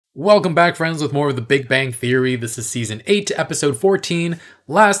Welcome back, friends, with more of the Big Bang Theory. This is Season 8, Episode 14.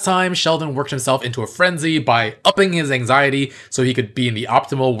 Last time, Sheldon worked himself into a frenzy by upping his anxiety so he could be in the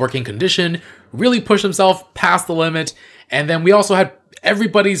optimal working condition, really push himself past the limit, and then we also had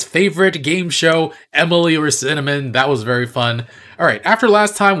everybody's favorite game show, Emily or Cinnamon. That was very fun. Alright, after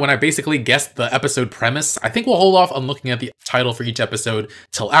last time when I basically guessed the episode premise, I think we'll hold off on looking at the title for each episode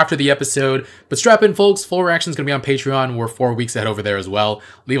till after the episode. But strap in, folks, full reaction's gonna be on Patreon. We're 4 weeks ahead over there as well.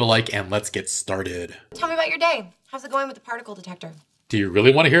 Leave a like and let's get started. Tell me about your day. How's it going with the particle detector? Do you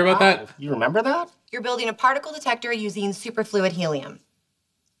really want to hear about that? You remember that? You're building a particle detector using superfluid helium.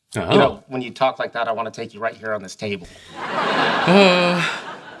 Oh. You know, when you talk like that, I want to take you right here on this table.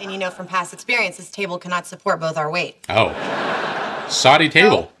 And you know from past experience, this table cannot support both our weight. Oh. Shoddy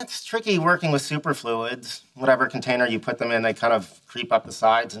table. It's tricky working with superfluids. Whatever container you put them in, they kind of creep up the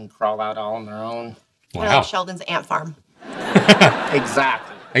sides and crawl out all on their own. Kind of Wow. like Sheldon's ant farm.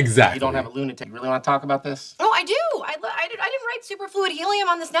 Exactly. Exactly. You don't have a lunatic. You really want to talk about this? Oh, I do. I didn't write superfluid helium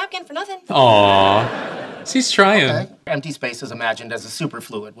on this napkin for nothing. Aww. She's trying. Okay. Empty space is imagined as a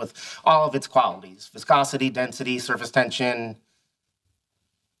superfluid with all of its qualities. Viscosity, density, surface tension.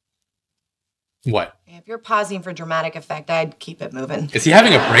 What? If you're pausing for dramatic effect, I'd keep it moving. Is he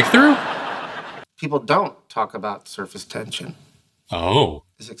having a breakthrough? People don't talk about surface tension. Oh.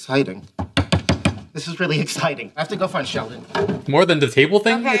 It's exciting. This is really exciting. I have to go find Sheldon. More than the table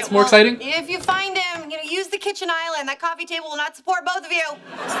thing? Okay, It's more well, exciting? If you find him, use the kitchen island. That coffee table will not support both of you.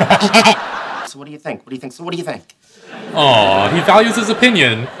 So what do you think? What do you think? So what do you think? Aw, he values his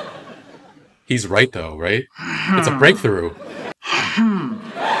opinion. He's right, though, right? It's a breakthrough.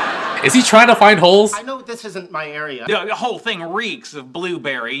 Is he trying to find holes? I know this isn't my area. The whole thing reeks of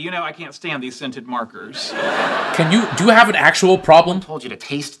blueberry. You know, I can't stand these scented markers. Do you have an actual problem? I told you to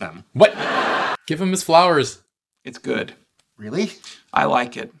taste them. What? Give him his flowers. It's good. Really? I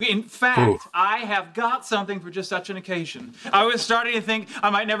like it. In fact, Ooh. I have got something for just such an occasion. I was starting to think I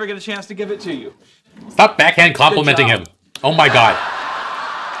might never get a chance to give it to you. Stop backhand complimenting him. job. Oh my god.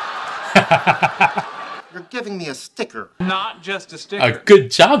 You're giving me a sticker. Not just a sticker. A good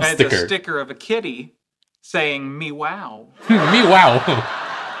job It's sticker. a sticker of a kitty saying me wow. Me wow.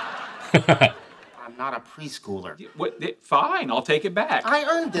 I'm not a preschooler. Fine, I'll take it back. I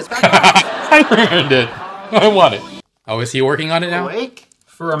earned this. I earned it. I want it. Oh, is he working on it now? Awake?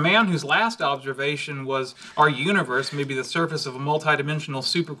 For a man whose last observation was our universe may be the surface of a multidimensional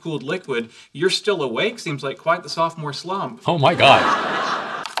supercooled liquid, you're still awake seems like quite the sophomore slump. Oh my god.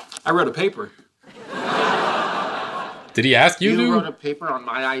 I wrote a paper. Did he ask you You to? wrote a paper on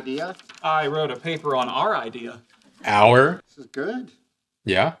my idea? I wrote a paper on our idea. Our? This is good.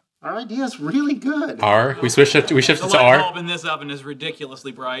 Yeah. Our idea is really good. R. We shifted The to light R. bulb in this oven is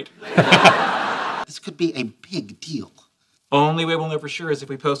ridiculously bright. This could be a big deal. Only way we'll know for sure is if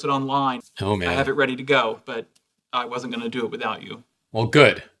we post it online. Oh I have man. it ready to go, but I wasn't going to do it without you. Well,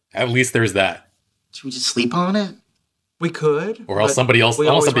 good. At least there's that. Should we just sleep on it? We could. Or else but somebody else- We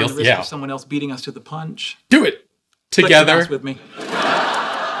almost always somebody run else- the risk yeah. of someone else beating us to the punch. Do it Click your together. mouse with me.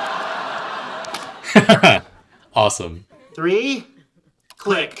 Awesome. 3.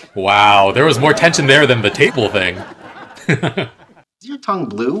 Click. Wow, there was more tension there than the table thing. Is your tongue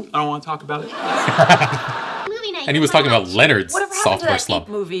blue? I don't want to talk about it. And he was talking about Leonard's Whatever happened to sophomore that slump. Ape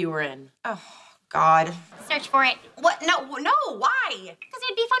movie you were in? Oh, God. Search for it, What? No, why? because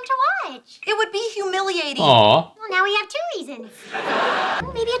it'd be fun to watch. It would be humiliating. Aw. Well, now we have 2 reasons.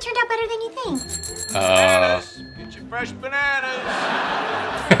 Well, maybe it turned out better than you think. Get your fresh bananas.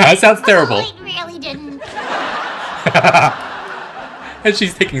 That sounds terrible. Oh, it really didn't. And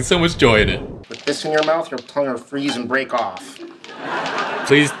she's taking so much joy in it. With this in your mouth, your tongue will freeze and break off.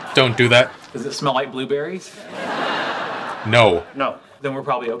 Please don't do that. Does it smell like blueberries? No. No. Then we're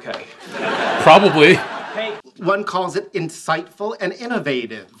probably okay. Probably. Hey, One calls it insightful and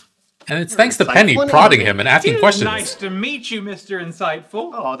innovative. And it's thanks to Penny prodding him and asking questions. nice to meet you, Mr.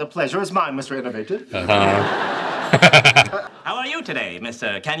 Insightful. Oh, the pleasure is mine, Mr. Innovative. How are you today,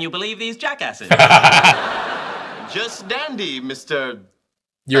 Mr. Can You Believe These Jackasses? Just dandy, Mr.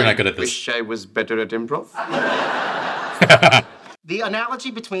 You're not good at this. Wish I was better at improv. The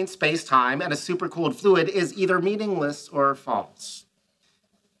analogy between space-time and a supercooled fluid is either meaningless or false.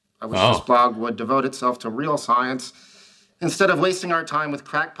 I wish Oh. this blog would devote itself to real science instead of wasting our time with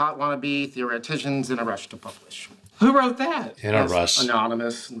crackpot wannabe theoreticians in a rush to publish. Who wrote that? In a rush.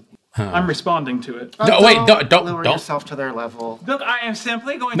 Anonymous. I'm responding to it. No, wait, don't- lower don't. yourself to their level. Look, I am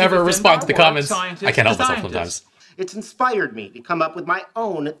simply going Never to defend respond our to the work, comments. scientists I can't help to myself scientists. sometimes. It's inspired me to come up with my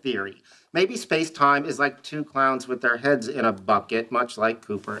own theory. Maybe space-time is like 2 clowns with their heads in a bucket, much like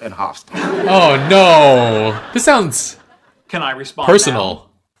Cooper and Hofstadter. Oh no. This sounds Can I respond personal.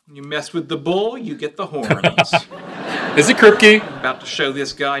 You mess with the bull, you get the horns. Is it Kripke? About to show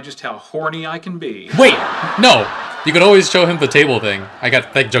this guy just how horny I can be. Wait, no. You could always show him the table thing.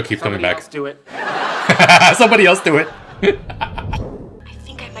 That joke keeps coming back. Somebody else do it. Somebody else do it. I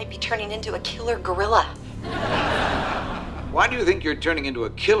think I might be turning into a killer gorilla. Why do you think you're turning into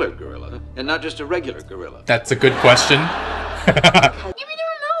a killer gorilla and not just a regular gorilla? That's a good question. Give me the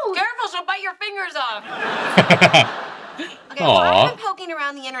remote. Careful, she'll bite your fingers off. Okay, well, I've been poking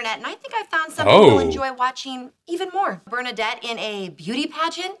around the internet, and I think I found something you'll enjoy watching even more. Bernadette in a beauty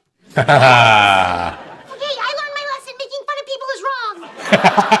pageant. Okay, I learned my lesson. Making fun of people is wrong.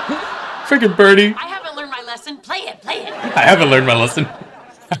 Freaking Birdie. I haven't learned my lesson. Play it, play it. I haven't learned my lesson.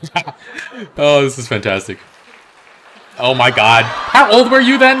 Oh, this is fantastic. Oh my god. How old were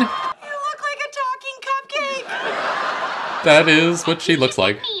you then? You look like a talking cupcake. That is what she looks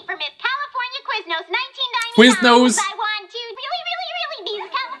like. Me for Miss California Quiznos 1999. Quiznos. I want to really be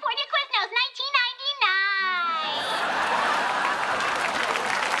Miss California Quiznos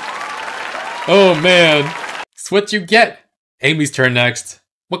 1999. Oh man. It's what you get. Amy's turn next.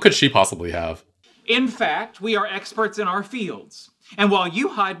 What could she possibly have? In fact, we are experts in our fields. And while you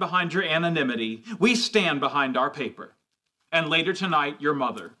hide behind your anonymity, we stand behind our paper. And later tonight, your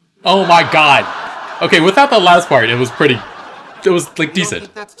mother. Oh my god. Okay, without the last part, it was pretty... It was, like, I don't decent.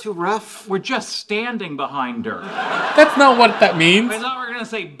 think that's too rough. We're just standing behind her. That's not what that means. I thought we were gonna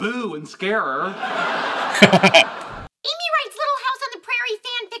say boo and scare her. Amy writes Little House on the Prairie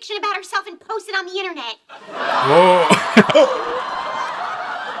fan fiction about herself and posts it on the internet.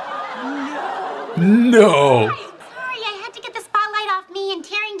 No. Sorry, I had to get the spotlight off me, and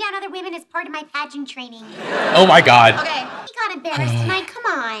tearing down other women is part of my pageant training. Oh my god. Okay. We got embarrassed tonight, come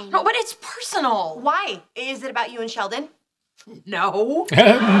on. No, but it's personal. Why? Is it about you and Sheldon? No.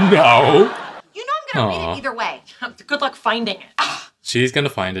 No. You know I'm gonna read it either way. Good luck finding it. She's gonna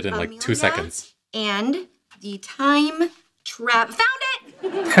find it in like 2 Amelia seconds. And the time trap. Found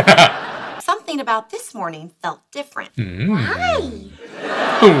it! Something about this morning felt different. Why?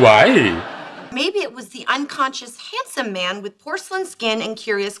 Why? Maybe it was the unconscious handsome man with porcelain skin and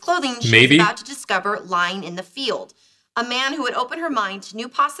curious clothing she Maybe. was about to discover lying in the field. A man who would open her mind to new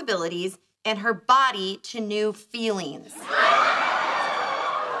possibilities and her body to new feelings.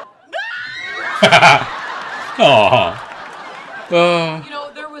 Aww. You know,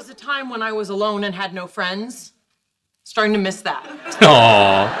 there was a time when I was alone and had no friends. Starting to miss that.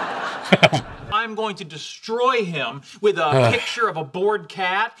 Aww. I'm going to destroy him with a picture of a bored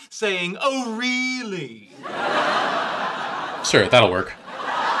cat saying, "Oh, really?" Sure, that'll work.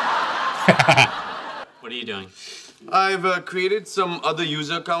 What are you doing? I've created some other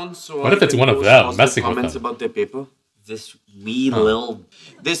user accounts, so What if it's one of them messing with comments them? about their paper. This wee little...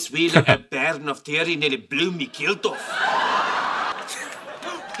 This wee little bairn of theory nearly blew me kilt off.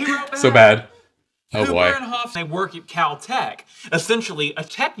 So bad. Oh Cooper boy. and Huff, they work at Caltech, essentially a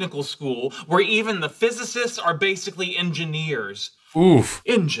technical school where even the physicists are basically engineers. Oof.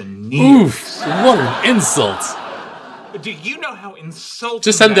 Engineers. Oof. What an insult. Do you know how insulting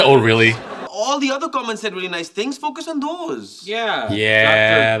Just send the that oh is? really. All the other comments said really nice things. Focus on those. Yeah.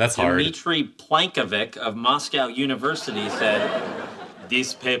 Yeah, Dr. that's hard. Dmitry Plankovic of Moscow University said,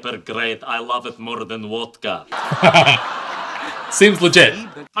 "This paper great. I love it more than vodka." Seems legit.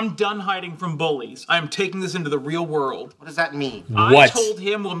 I'm done hiding from bullies. I'm taking this into the real world. What does that mean? I What? told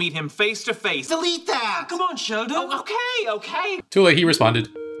him we'll meet him face to face. Delete that! Come on, Sheldon. Oh, okay. Too late, he responded.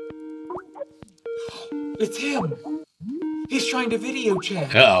 It's him. He's trying to video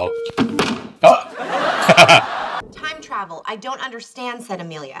chat. Uh-oh. Oh. Time travel. I don't understand, said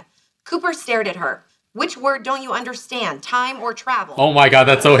Amelia. Cooper stared at her. Which word don't you understand, time or travel? Oh my god,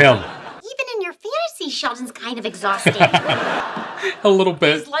 that's so him. Even in your fantasy, Sheldon's kind of exhausting. A little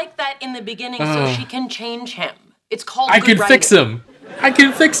bit. He's like that in the beginning so she can change him. It's called I good can fix writing. him. I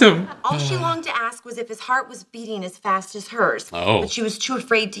can fix him. All she longed to ask was if his heart was beating as fast as hers. Oh. But she was too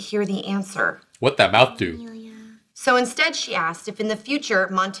afraid to hear the answer. What that mouth do? So instead, she asked if in the future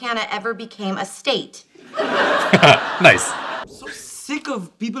Montana ever became a state. Nice. I'm so sick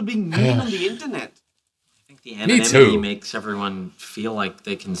of people being mean on the internet. I think the Me anonymity too. makes everyone feel like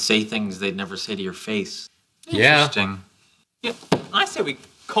they can say things they'd never say to your face. Yeah. Interesting. Yeah, I say we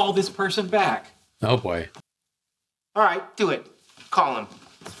call this person back. Oh boy. All right, do it. Call him.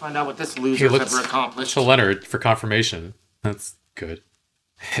 Let's find out what this He loser's looks ever accomplished. to Leonard for confirmation. That's good.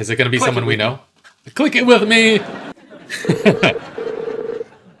 Is it gonna be someone we know? Click it with me!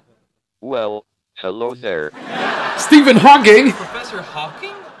 Well, hello there. Stephen Hawking! Professor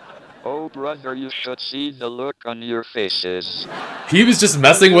Hawking? Oh brother, you should see the look on your faces. He was just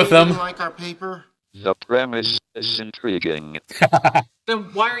messing with You them. like our paper? The premise is intriguing.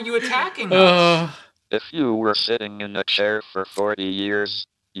 Then why are you attacking us? If you were sitting in a chair for 40 years,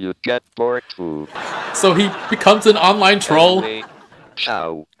 you'd get bored too. So he becomes an online troll? Anyway,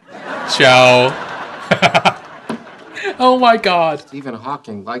 ciao. Ciao. Oh my god. Stephen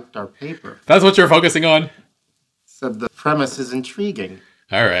Hawking liked our paper. That's what you're focusing on? Said the premise is intriguing.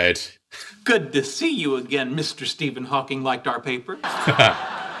 Alright. Good to see you again, Mr. Stephen Hawking liked our paper.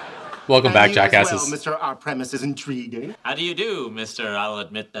 Welcome back, jackasses. Well, Mr. Our premise is intriguing. How do you do, Mr. I'll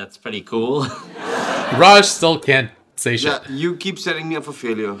admit that's pretty cool. Raj still can't say shit. Yeah, you keep setting me up for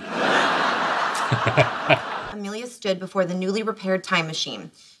failure. Amelia stood before the newly repaired time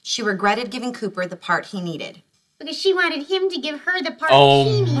machine. She regretted giving Cooper the part he needed. Because she wanted him to give her the part Oh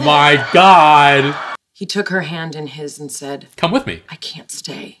she needed. my god. He took her hand in his and said, Come with me. I can't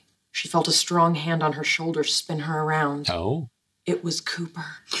stay. She felt a strong hand on her shoulder spin her around. Oh. It was Cooper.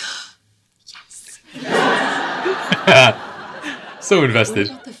 So invested.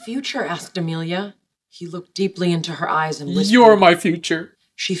 What about the future? Asked Amelia. He looked deeply into her eyes and whispered. You're my future.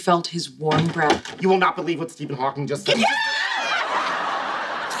 She felt his warm breath. You will not believe what Stephen Hawking just said.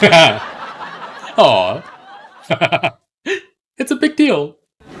 Aw. It's a big deal.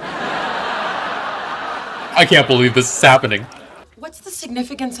 I can't believe this is happening. What's the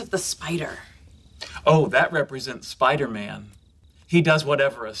significance of the spider? Oh, that represents Spider-Man. He does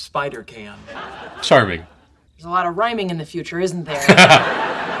whatever a spider can. Charming. There's a lot of rhyming in the future, isn't there?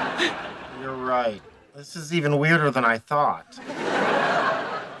 You're right. This is even weirder than I thought.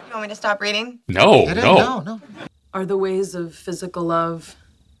 You want me to stop reading? No, No. Are the ways of physical love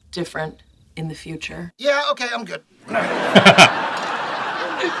different in the future? Yeah, okay, I'm good.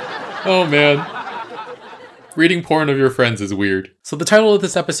 Oh man. Reading porn of your friends is weird. So the title of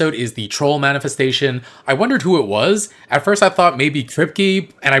this episode is The Troll Manifestation. I wondered who it was. At first I thought maybe Kripke,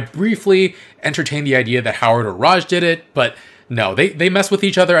 and I briefly entertained the idea that Howard or Raj did it, but no, they mess with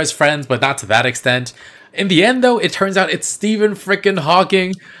each other as friends, but not to that extent. In the end though, it turns out it's Stephen frickin'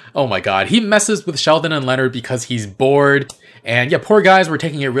 Hawking. Oh my god, he messes with Sheldon and Leonard because he's bored. And yeah, poor guys were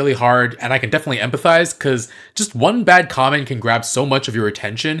taking it really hard, and I can definitely empathize, because just one bad comment can grab so much of your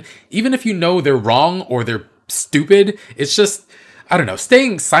attention, even if you know they're wrong or they're stupid. It's just, I don't know,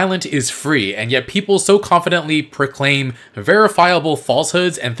 staying silent is free, and yet people so confidently proclaim verifiable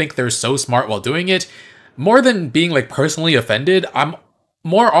falsehoods and think they're so smart while doing it. More than being like personally offended, I'm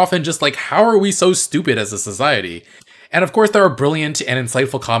more often just like, how are we so stupid as a society? And of course there are brilliant and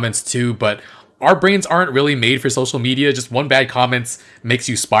insightful comments too, but our brains aren't really made for social media. Just one bad comment makes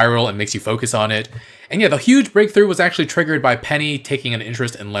you spiral and makes you focus on it. And yeah, the huge breakthrough was actually triggered by Penny taking an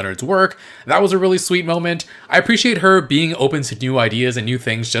interest in Leonard's work. That was a really sweet moment. I appreciate her being open to new ideas and new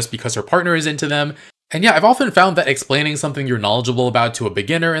things just because her partner is into them. And yeah, I've often found that explaining something you're knowledgeable about to a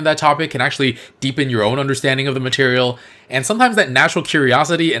beginner in that topic can actually deepen your own understanding of the material. And sometimes that natural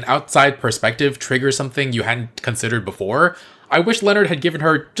curiosity and outside perspective triggers something you hadn't considered before. I wish Leonard had given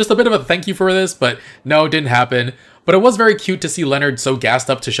her just a bit of a thank you for this, but no, it didn't happen. But it was very cute to see Leonard so gassed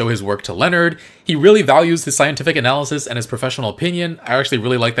up to show his work to Leonard. He really values his scientific analysis and his professional opinion. I actually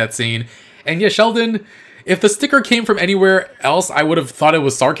really like that scene. And yeah, Sheldon, if the sticker came from anywhere else, I would have thought it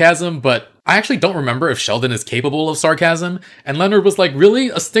was sarcasm, but I actually don't remember if Sheldon is capable of sarcasm. And Leonard was like, really?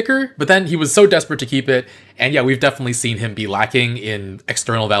 A sticker? But then he was so desperate to keep it. And yeah, we've definitely seen him be lacking in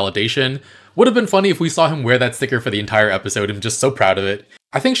external validation. Would have been funny if we saw him wear that sticker for the entire episode. I'm just so proud of it.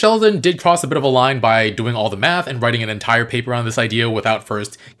 I think Sheldon did cross a bit of a line by doing all the math and writing an entire paper on this idea without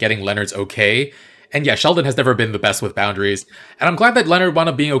first getting Leonard's okay. And yeah, Sheldon has never been the best with boundaries. And I'm glad that Leonard wound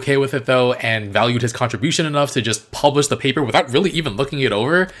up being okay with it though, and valued his contribution enough to just publish the paper without really even looking it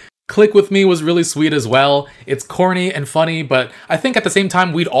over. Click With Me was really sweet as well. It's corny and funny, but I think at the same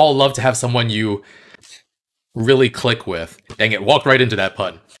time, we'd all love to have someone you really click with. Dang it, walked right into that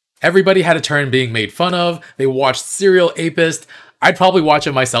pun. Everybody had a turn being made fun of. They watched Serial Apist. I'd probably watch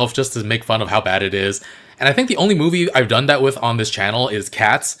it myself just to make fun of how bad it is. And I think the only movie I've done that with on this channel is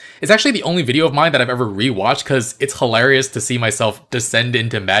Cats. It's actually the only video of mine that I've ever rewatched because it's hilarious to see myself descend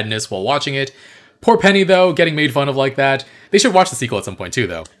into madness while watching it. Poor Penny though, getting made fun of like that. They should watch the sequel at some point too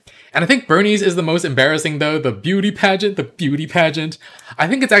though. And I think Bernie's is the most embarrassing though, the beauty pageant. I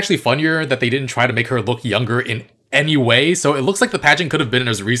think it's actually funnier that they didn't try to make her look younger in any way, so it looks like the pageant could have been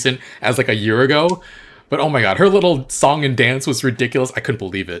as recent as like a year ago. But oh my god, her little song and dance was ridiculous. I couldn't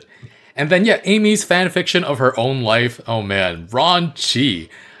believe it. And then yeah, Amy's fanfiction of her own life. Oh man, raunchy.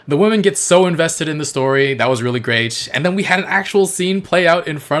 The women get so invested in the story. That was really great. And then we had an actual scene play out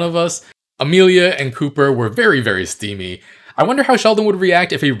in front of us. Amelia and Cooper were very, very steamy. I wonder how Sheldon would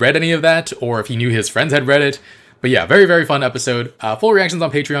react if he read any of that, or if he knew his friends had read it. But yeah, very, very fun episode. Full reactions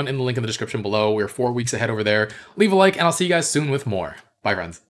on Patreon in the link in the description below. We're 4 weeks ahead over there. Leave a like, and I'll see you guys soon with more. Bye, friends.